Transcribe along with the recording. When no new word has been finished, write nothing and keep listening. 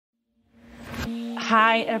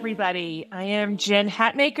Hi, everybody. I am Jen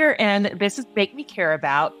Hatmaker, and this is Make Me Care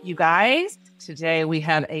About. You guys, today we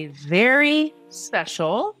have a very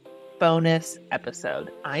special bonus episode.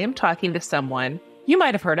 I am talking to someone you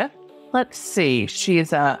might have heard of. Let's see. She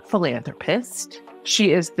is a philanthropist.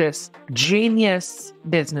 She is this genius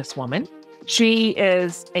businesswoman. She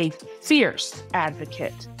is a fierce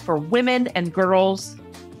advocate for women and girls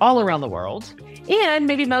all around the world. And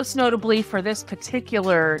maybe most notably for this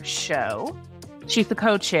particular show, she's the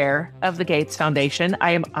co-chair of the Gates Foundation.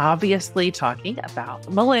 I am obviously talking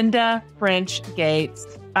about Melinda French Gates.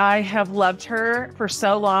 I have loved her for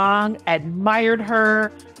so long, admired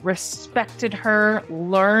her, respected her,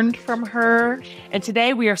 learned from her. And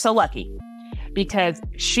today we are so lucky because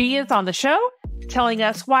she is on the show telling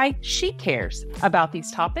us why she cares about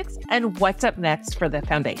these topics and what's up next for the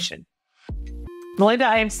foundation. Melinda,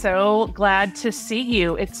 I am so glad to see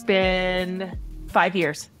you. It's been 5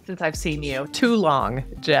 years since I've seen you. Too long,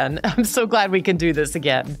 Jen. I'm so glad we can do this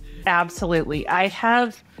again. Absolutely. I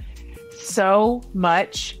have so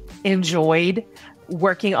much enjoyed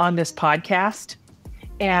working on this podcast,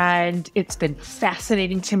 and it's been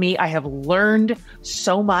fascinating to me. I have learned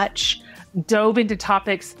so much, dove into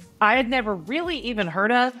topics I had never really even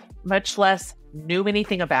heard of, much less knew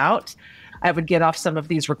anything about. I would get off some of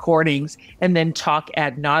these recordings and then talk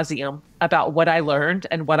ad nauseum about what I learned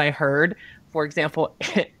and what I heard. For example,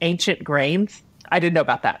 ancient grains. I didn't know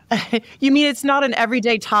about that. You mean it's not an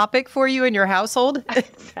everyday topic for you in your household?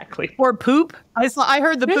 Exactly. Or poop? I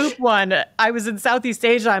heard the poop one. I was in Southeast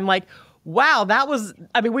Asia. I'm like, wow,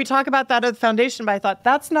 we talk about that at the foundation, but I thought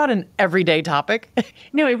that's not an everyday topic.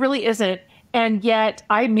 No, it really isn't. And yet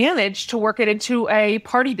I managed to work it into a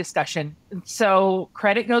party discussion. So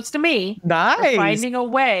credit goes to me. Nice. For finding a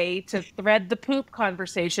way to thread the poop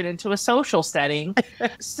conversation into a social setting.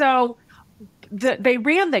 So they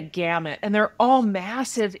ran the gamut, and they're all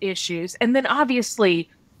massive issues. And then obviously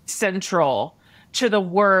central to the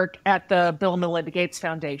work at the Bill and Melinda Gates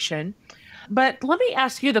Foundation. But let me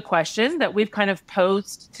ask you the question that we've kind of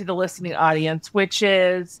posed to the listening audience, which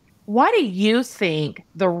is, why do you think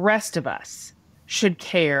the rest of us should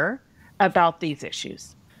care about these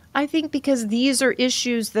issues? I think because these are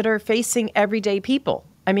issues that are facing everyday people.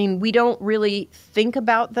 I mean, we don't really think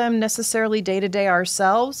about them necessarily day to day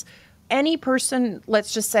ourselves. Any person,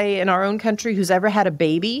 let's just say in our own country, who's ever had a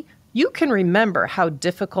baby, you can remember how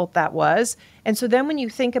difficult that was. And so then when you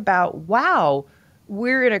think about, wow,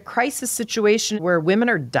 we're in a crisis situation where women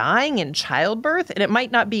are dying in childbirth, and it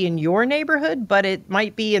might not be in your neighborhood, but it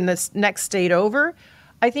might be in this next state over.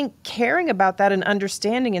 I think caring about that and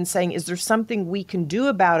understanding and saying, is there something we can do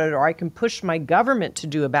about it, or I can push my government to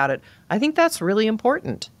do about it? I think that's really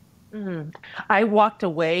important. Mm-hmm. I walked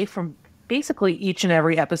away from basically each and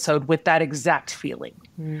every episode with that exact feeling,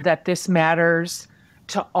 that this matters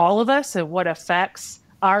to all of us, and what affects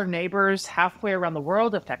our neighbors halfway around the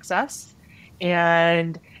world affects us.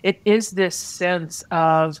 And it is this sense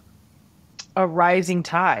of a rising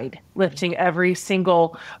tide lifting every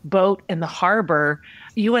single boat in the harbor.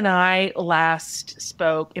 You and I last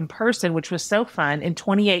spoke in person, which was so fun, in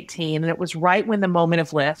 2018. And it was right when The Moment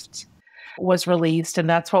of Lift was released. And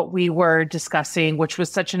that's what we were discussing, which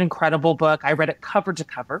was such an incredible book. I read it cover to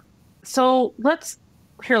cover. So let's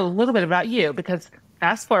hear a little bit about you, because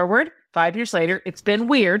fast forward 5 years later, it's been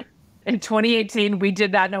weird. In 2018, we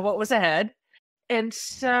did not know what was ahead. And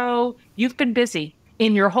so you've been busy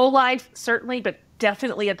in your whole life, certainly, but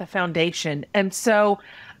definitely at the foundation. And so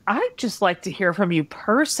I'd just like to hear from you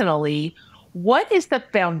personally. What is the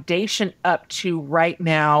foundation up to right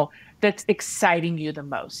now that's exciting you the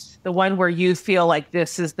most? The one where you feel like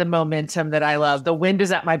this is the momentum that I love. The wind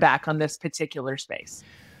is at my back on this particular space.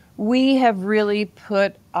 We have really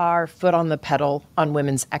put our foot on the pedal on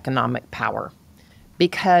women's economic power,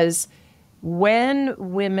 because when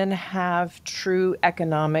women have true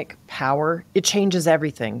economic power, it changes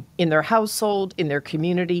everything in their household, in their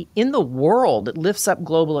community, in the world. It lifts up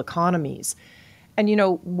global economies. And,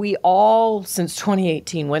 we all, since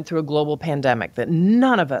 2018, went through a global pandemic that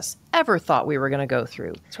none of us ever thought we were going to go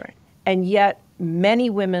through. That's right. And yet many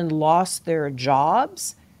women lost their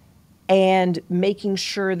jobs, and making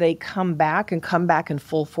sure they come back in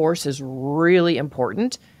full force is really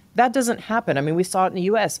important. That doesn't happen. I mean, we saw it in the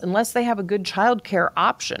U.S. unless they have a good childcare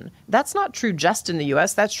option. That's not true just in the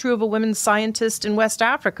U.S. That's true of a women scientist in West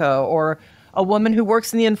Africa, or a woman who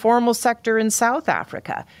works in the informal sector in South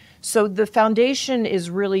Africa. So the foundation is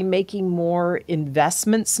really making more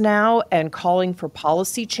investments now and calling for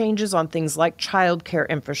policy changes on things like childcare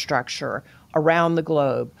infrastructure around the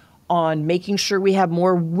globe, on making sure we have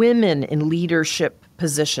more women in leadership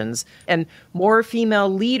positions and more female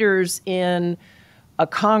leaders in a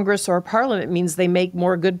Congress or a parliament means they make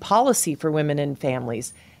more good policy for women and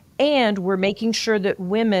families. And we're making sure that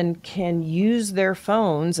women can use their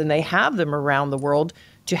phones, and they have them around the world,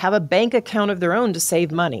 to have a bank account of their own to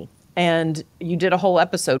save money. And you did a whole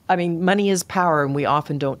episode. I mean, money is power, and we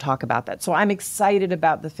often don't talk about that. So I'm excited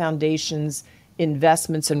about the foundation's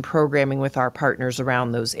investments and programming with our partners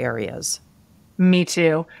around those areas. Me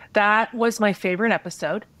too. That was my favorite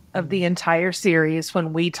episode of the entire series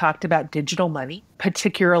when we talked about digital money,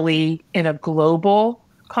 particularly in a global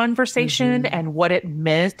conversation and what it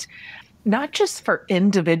meant, not just for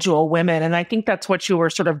individual women. And I think that's what you were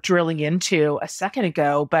sort of drilling into a second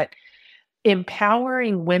ago, but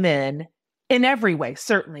empowering women in every way,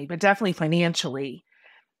 certainly, but definitely financially,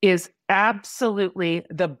 is absolutely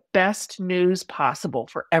the best news possible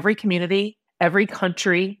for every community, every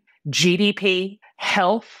country, GDP,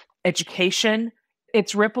 health, education.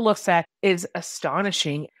 Its ripple effect is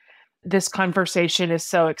astonishing. This conversation is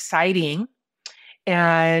so exciting,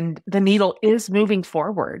 and the needle is moving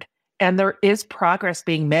forward, and there is progress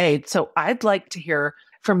being made. So I'd like to hear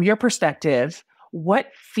from your perspective,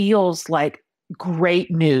 what feels like great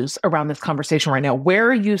news around this conversation right now? Where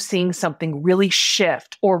are you seeing something really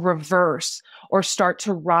shift or reverse or start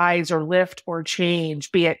to rise or lift or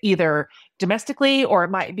change, be it either domestically or it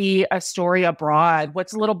might be a story abroad?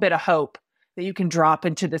 What's a little bit of hope that you can drop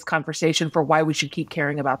into this conversation for why we should keep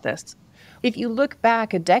caring about this? If you look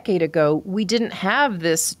back a decade ago, we didn't have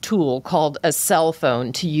this tool called a cell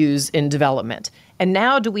phone to use in development. And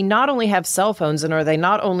now do we not only have cell phones, and are they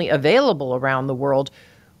not only available around the world,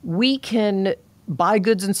 we can buy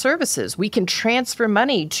goods and services. We can transfer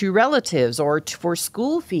money to relatives or for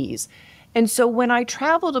school fees. And so when I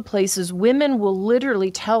travel to places, women will literally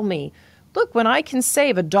tell me, look, when I can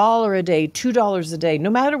save $1 a day, $2 a day, no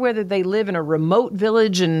matter whether they live in a remote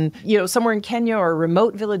village in, somewhere in Kenya or a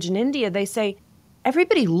remote village in India, they say,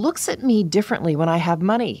 everybody looks at me differently when I have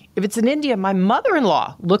money. If it's in India, my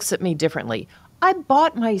mother-in-law looks at me differently. I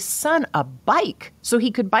bought my son a bike so he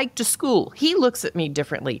could bike to school. He looks at me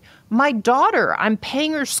differently. My daughter, I'm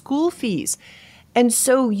paying her school fees. And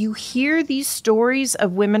so you hear these stories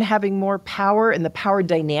of women having more power and the power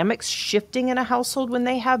dynamics shifting in a household when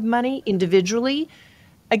they have money individually.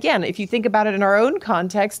 Again, if you think about it in our own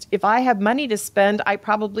context, if I have money to spend, I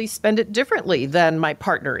probably spend it differently than my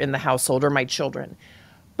partner in the household or my children.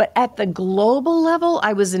 But at the global level,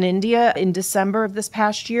 I was in India in December of this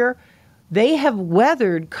past year. They have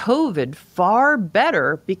weathered COVID far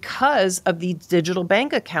better because of these digital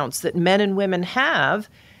bank accounts that men and women have.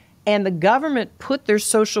 And the government put their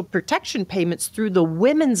social protection payments through the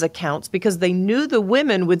women's accounts because they knew the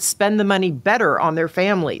women would spend the money better on their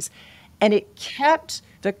families. And it kept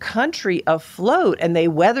the country afloat, and they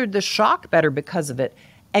weathered the shock better because of it.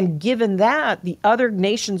 And given that, the other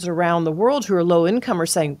nations around the world who are low income are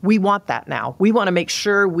saying, we want that now. We want to make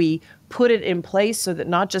sure we put it in place so that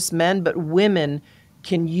not just men, but women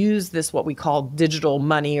can use this, what we call digital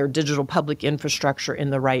money or digital public infrastructure, in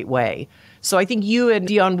the right way. So I think you and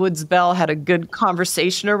Dionne Woods-Bell had a good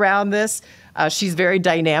conversation around this. She's very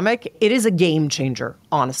dynamic. It is a game changer,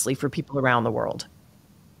 honestly, for people around the world.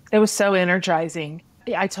 It was so energizing.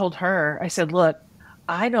 I told her, I said, look,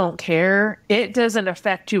 I don't care. It doesn't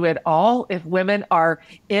affect you at all if women are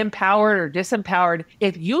empowered or disempowered.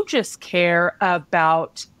 If you just care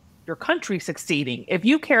about your country succeeding, if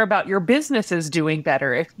you care about your businesses doing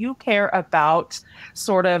better, if you care about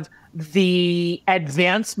sort of the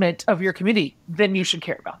advancement of your community, then you should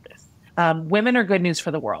care about this. Women are good news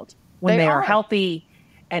for the world when they are healthy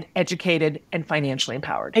and educated and financially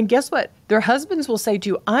empowered. And guess what? Their husbands will say to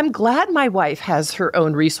you, I'm glad my wife has her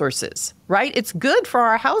own resources, right? It's good for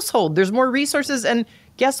our household. There's more resources. And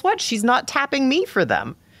guess what? She's not tapping me for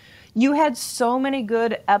them. You had so many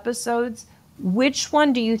good episodes. Which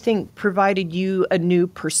one do you think provided you a new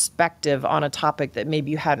perspective on a topic that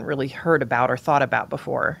maybe you hadn't really heard about or thought about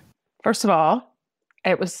before? First of all,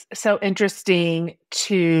 it was so interesting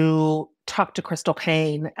to talk to Crystal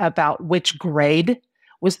Kane about which grade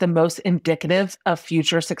was the most indicative of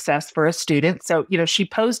future success for a student. So, she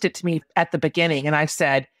posed it to me at the beginning, and I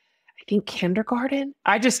said, I think kindergarten.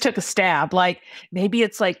 I just took a stab, like maybe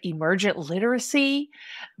it's like emergent literacy,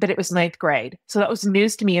 but it was ninth grade. So that was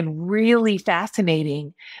news to me, and really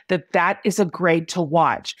fascinating that is a grade to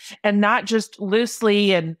watch, and not just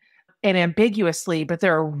loosely and ambiguously, but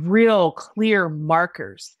there are real clear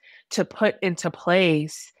markers to put into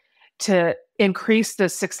place to increase the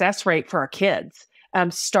success rate for our kids,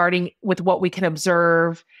 starting with what we can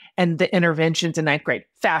observe and the interventions in ninth grade.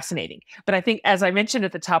 Fascinating. But I think, as I mentioned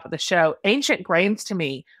at the top of the show, ancient grains to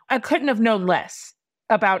me, I couldn't have known less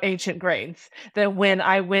about ancient grains than when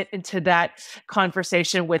I went into that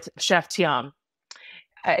conversation with Chef Tiam.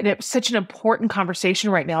 And it was such an important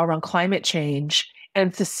conversation right now around climate change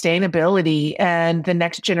and sustainability and the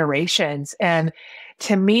next generations. And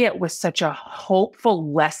to me, it was such a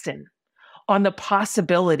hopeful lesson on the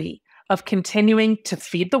possibility of continuing to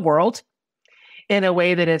feed the world in a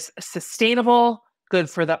way that is sustainable, good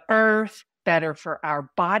for the earth, better for our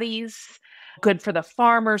bodies, good for the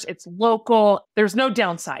farmers. It's local. There's no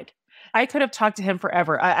downside. I could have talked to him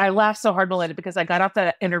forever. I laughed so hard, Melinda, because I got off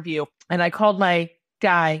that interview and I called my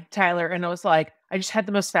guy, Tyler, and I was like, I just had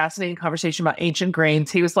the most fascinating conversation about ancient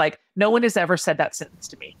grains. He was like, no one has ever said that sentence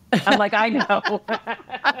to me. I'm like, I know.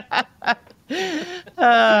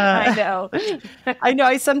 I know. I know.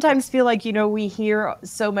 I sometimes feel like, we hear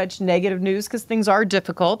so much negative news because things are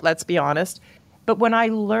difficult, let's be honest. But when I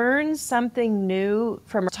learn something new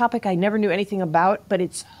from a topic I never knew anything about, but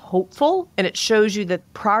it's hopeful and it shows you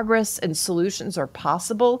that progress and solutions are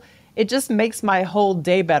possible, it just makes my whole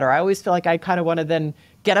day better. I always feel like I kind of want to then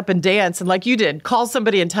get up and dance and, like you did, call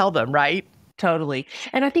somebody and tell them, right? Totally.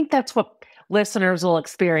 And I think that's what listeners will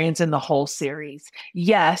experience in the whole series.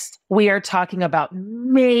 Yes, we are talking about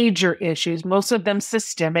major issues, most of them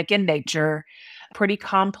systemic in nature, pretty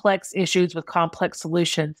complex issues with complex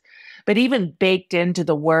solutions. But even baked into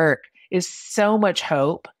the work is so much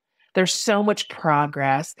hope. There's so much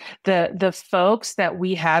progress. The folks that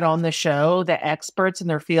we had on the show, the experts in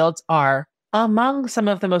their fields, are among some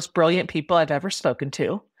of the most brilliant people I've ever spoken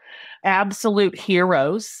to. Absolute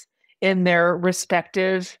heroes in their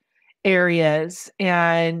respective areas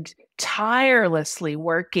and tirelessly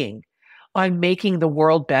working on making the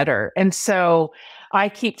world better. And so I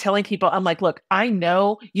keep telling people, I'm like, look, I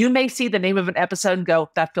know you may see the name of an episode and go,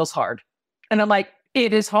 that feels hard. And I'm like,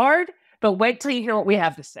 it is hard, but wait till you hear what we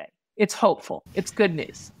have to say. It's hopeful. It's good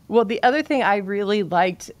news. Well, the other thing I really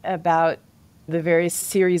liked about the various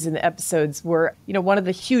series and the episodes were, one of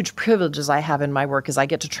the huge privileges I have in my work is I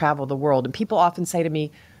get to travel the world. And people often say to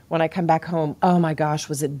me when I come back home, oh my gosh,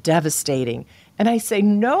 was it devastating? And I say,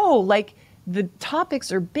 no, like the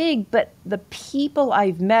topics are big, but the people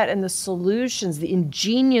I've met and the solutions, the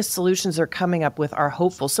ingenious solutions they're coming up with are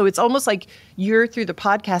hopeful. So it's almost like you're, through the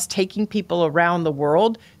podcast, taking people around the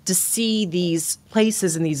world to see these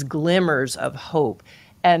places and these glimmers of hope.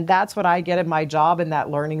 And that's what I get in my job and that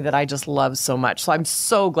learning that I just love so much. So I'm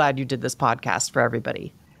so glad you did this podcast for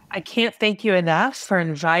everybody. I can't thank you enough for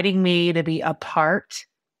inviting me to be a part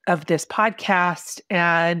of this podcast.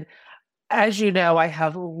 And as you know, I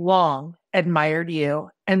have long admired you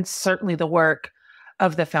and certainly the work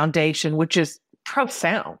of the foundation, which is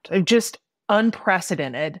profound and just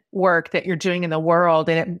unprecedented work that you're doing in the world.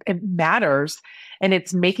 And it matters. And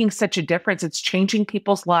it's making such a difference. It's changing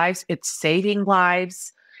people's lives. It's saving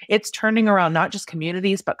lives. It's turning around not just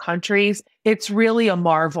communities, but countries. It's really a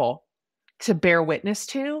marvel to bear witness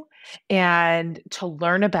to and to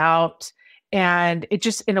learn about. And it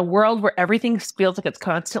just, in a world where everything feels like it's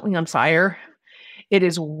constantly on fire, it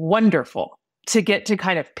is wonderful to get to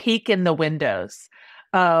kind of peek in the windows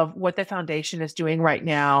of what the foundation is doing right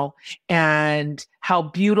now and how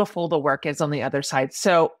beautiful the work is on the other side.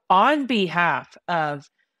 So on behalf of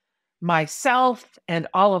myself and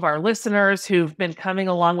all of our listeners who've been coming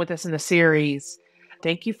along with us in the series,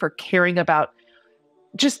 thank you for caring about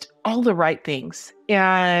just all the right things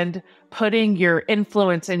and putting your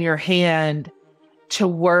influence in your hand to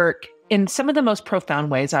work in some of the most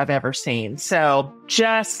profound ways I've ever seen. So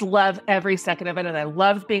just love every second of it. And I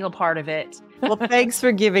love being a part of it. Well, thanks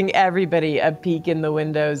for giving everybody a peek in the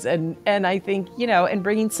windows. And I think, and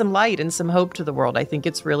bringing some light and some hope to the world. I think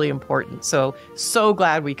it's really important. So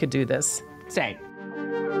glad we could do this. Same.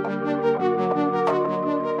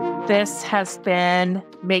 This has been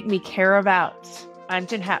Make Me Care About. I'm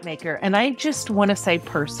Jen Hatmaker. And I just want to say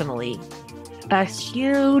personally, a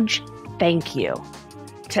huge thank you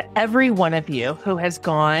to every one of you who has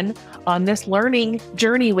gone on this learning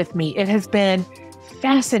journey with me. It has been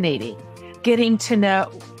fascinating getting to know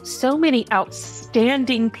so many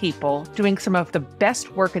outstanding people doing some of the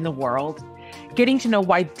best work in the world, getting to know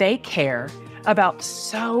why they care about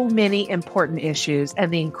so many important issues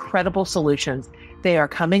and the incredible solutions they are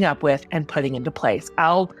coming up with and putting into place.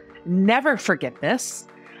 I'll never forget this.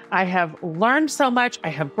 I have learned so much, I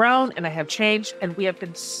have grown, and I have changed, and we have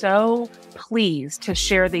been so pleased to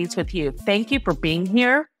share these with you. Thank you for being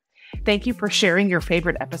here. Thank you for sharing your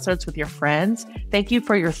favorite episodes with your friends. Thank you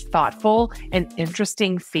for your thoughtful and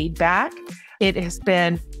interesting feedback. It has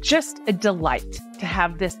been just a delight to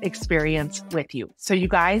have this experience with you. So you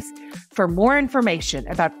guys, for more information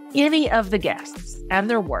about any of the guests and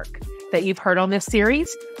their work, that you've heard on this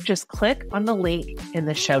series, just click on the link in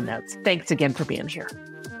the show notes. Thanks again for being here.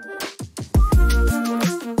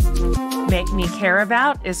 Make Me Care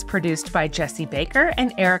About is produced by Jesse Baker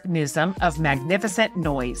and Eric Newsom of Magnificent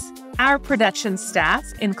Noise. Our production staff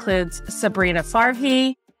includes Sabrina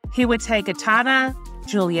Farhi, Hiwate Gatana,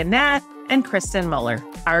 Julia Nat, and Kristen Muller.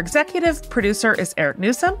 Our executive producer is Eric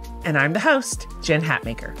Newsom, and I'm the host, Jen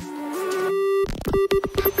Hatmaker.